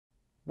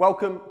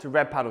Welcome to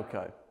Red Paddle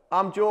Co.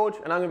 I'm George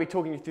and I'm going to be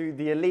talking you through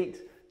the Elite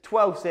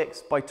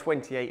 12.6 by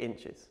 28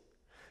 inches.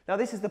 Now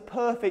this is the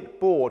perfect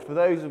board for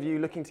those of you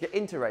looking to get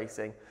into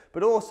racing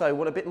but also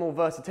want a bit more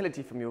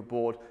versatility from your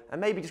board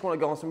and maybe just want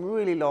to go on some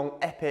really long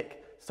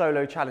epic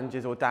solo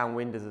challenges or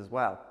downwinders as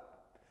well.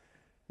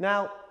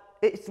 Now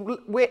its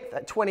width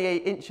at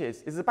 28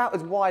 inches is about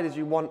as wide as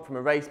you want from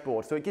a race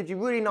board, so it gives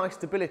you really nice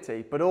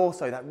stability but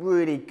also that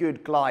really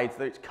good glide so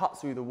that it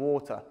cuts through the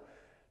water.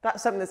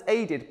 That's something that's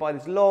aided by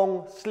this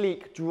long,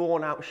 sleek,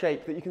 drawn-out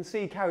shape that you can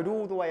see carried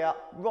all the way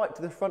up, right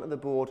to the front of the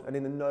board and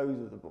in the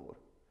nose of the board.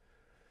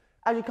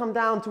 As you come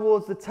down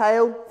towards the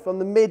tail, from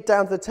the mid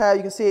down to the tail,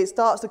 you can see it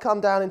starts to come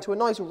down into a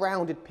nice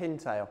rounded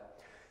pintail.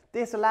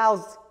 This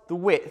allows the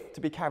width to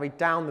be carried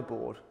down the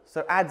board,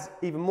 so adds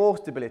even more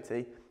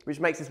stability, which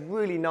makes this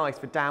really nice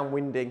for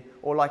downwinding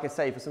or, like I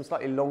say, for some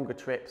slightly longer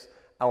trips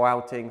or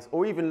outings,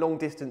 or even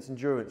long-distance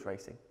endurance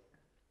racing.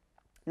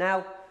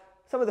 Now,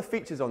 some of the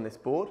features on this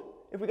board.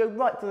 If we go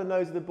right to the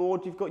nose of the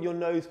board, you've got your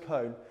nose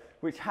cone,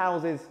 which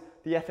houses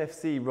the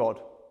FFC rod.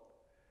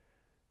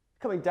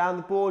 Coming down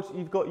the board,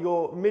 you've got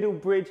your middle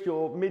bridge,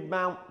 your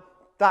mid-mount.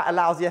 That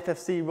allows the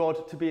FFC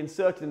rod to be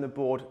inserted in the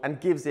board and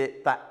gives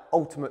it that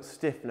ultimate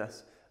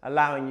stiffness,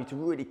 allowing you to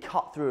really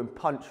cut through and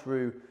punch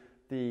through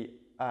the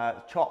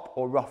chop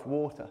or rough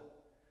water.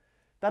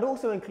 That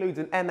also includes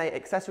an M8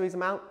 accessories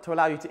mount to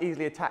allow you to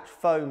easily attach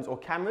phones or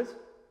cameras.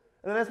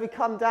 And then as we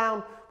come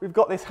down, we've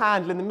got this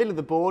handle in the middle of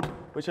the board,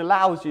 which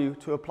allows you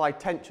to apply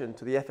tension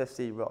to the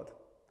FFC rod.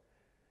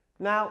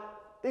 Now,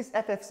 this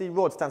FFC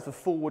rod stands for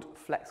Forward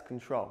Flex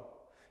Control.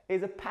 It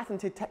is a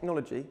patented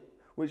technology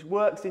which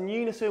works in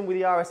unison with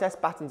the RSS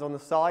buttons on the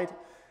side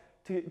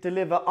to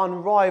deliver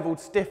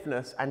unrivaled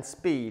stiffness and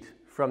speed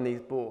from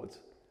these boards.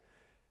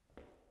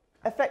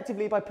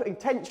 Effectively, by putting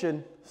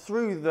tension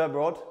through the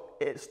rod,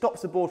 it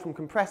stops the board from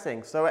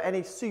compressing, so at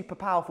any super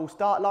powerful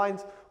start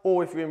lines,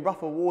 or if you're in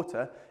rougher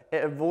water,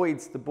 it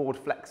avoids the board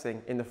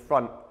flexing in the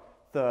front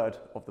third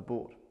of the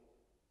board.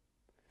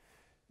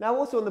 Now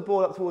also on the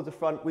board up towards the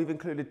front, we've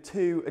included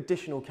two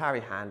additional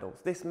carry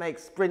handles. This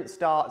makes sprint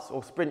starts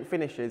or sprint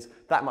finishes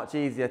that much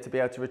easier to be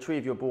able to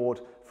retrieve your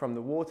board from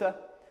the water.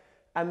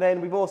 And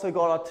then we've also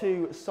got our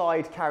two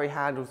side carry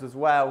handles as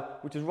well,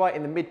 which is right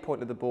in the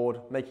midpoint of the board,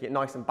 making it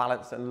nice and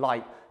balanced and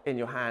light in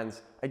your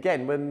hands.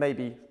 Again, when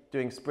maybe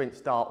doing sprint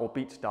start or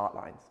beach start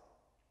lines.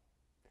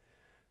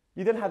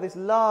 You then have this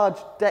large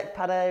deck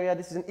pad area.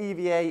 This is an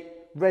EVA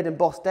red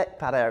embossed deck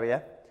pad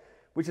area,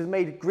 which is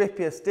made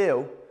grippier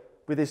still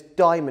with this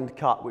diamond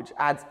cut, which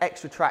adds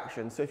extra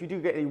traction. So if you do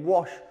get any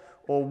wash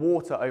or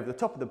water over the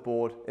top of the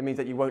board, it means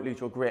that you won't lose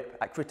your grip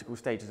at critical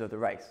stages of the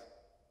race.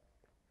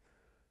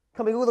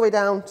 Coming all the way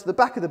down to the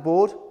back of the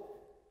board,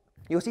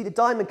 you'll see the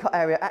diamond cut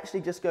area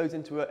actually just goes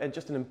into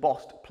just an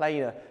embossed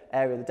planar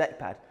area of the deck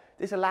pad.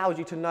 This allows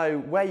you to know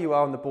where you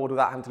are on the board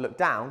without having to look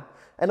down.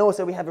 And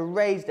also we have a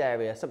raised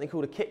area, something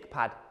called a kick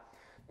pad.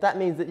 That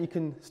means that you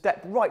can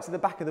step right to the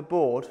back of the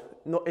board,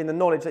 in the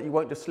knowledge that you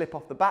won't just slip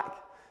off the back.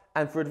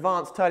 And for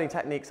advanced turning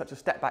techniques such as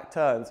step back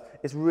turns,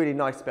 it's really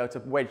nice to be able to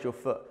wedge your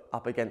foot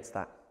up against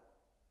that.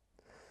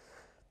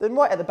 Then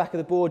right at the back of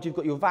the board, you've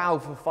got your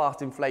valve for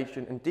fast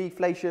inflation and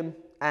deflation,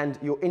 and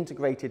your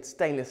integrated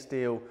stainless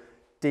steel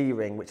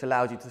D-ring, which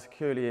allows you to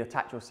securely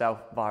attach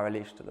yourself via a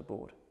leash to the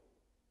board.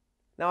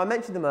 Now I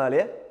mentioned them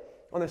earlier.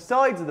 On the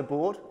sides of the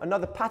board,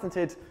 another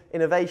patented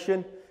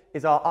innovation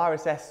is our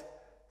RSS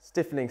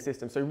stiffening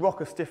system, so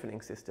rocker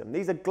stiffening system.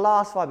 These are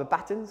glass fibre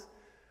battens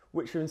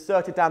which are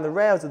inserted down the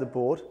rails of the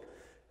board,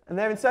 and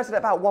they're inserted at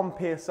about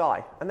 1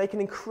 psi, and they can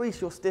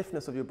increase your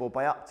stiffness of your board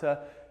by up to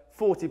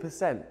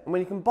 40%. And when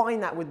you combine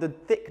that with the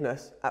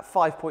thickness at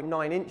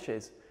 5.9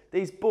 inches,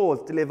 these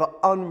boards deliver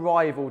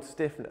unrivaled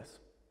stiffness.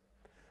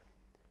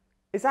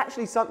 It's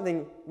actually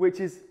something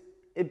which is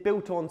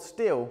built on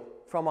steel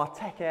from our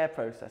Tech Air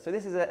process. So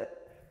this is a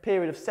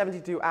period of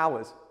 72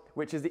 hours,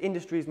 which is the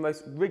industry's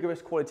most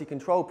rigorous quality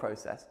control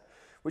process,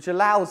 which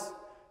allows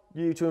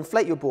you to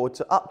inflate your board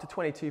to up to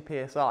 22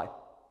 psi.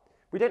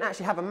 We don't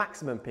actually have a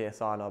maximum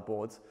psi on our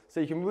boards, so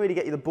you can really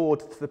get the board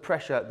to the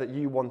pressure that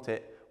you want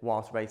it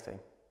whilst racing.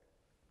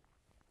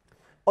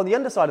 On the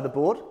underside of the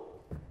board,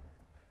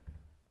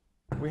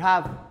 we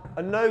have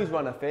a nose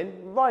runner fin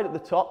right at the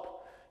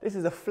top. This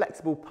is a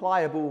flexible,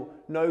 pliable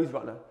nose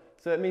runner.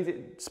 So it means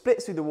it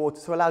splits through the water,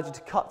 so it allows you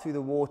to cut through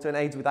the water and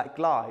aids with that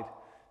glide.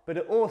 But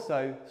it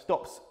also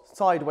stops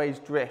sideways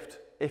drift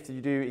if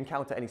you do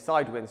encounter any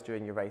side winds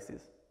during your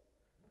races.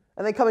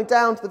 And then coming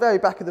down to the very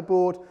back of the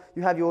board,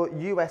 you have your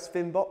US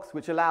fin box,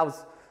 which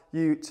allows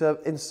you to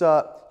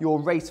insert your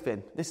race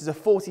fin. This is a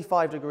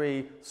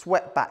 45-degree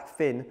swept back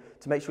fin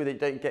to make sure that you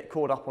don't get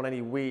caught up on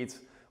any weeds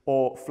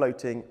or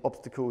floating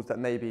obstacles that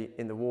may be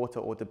in the water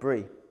or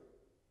debris.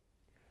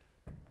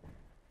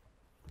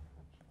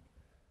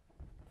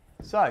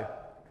 So,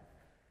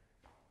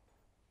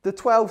 the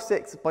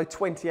 12.6 by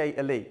 28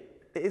 Elite.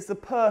 It is the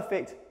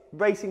perfect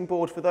racing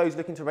board for those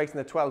looking to race in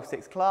the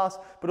 12.6 class,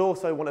 but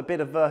also want a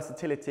bit of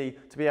versatility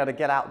to be able to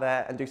get out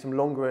there and do some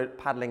longer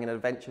paddling and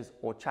adventures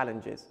or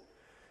challenges.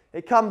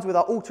 It comes with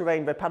our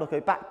all-terrain Red Paddle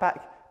Co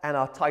backpack and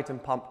our Titan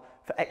pump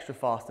for extra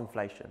fast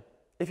inflation.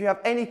 If you have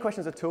any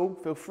questions at all,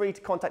 feel free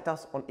to contact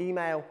us on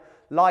email,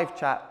 live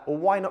chat, or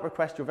why not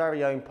request your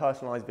very own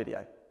personalised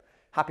video.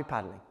 Happy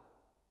paddling.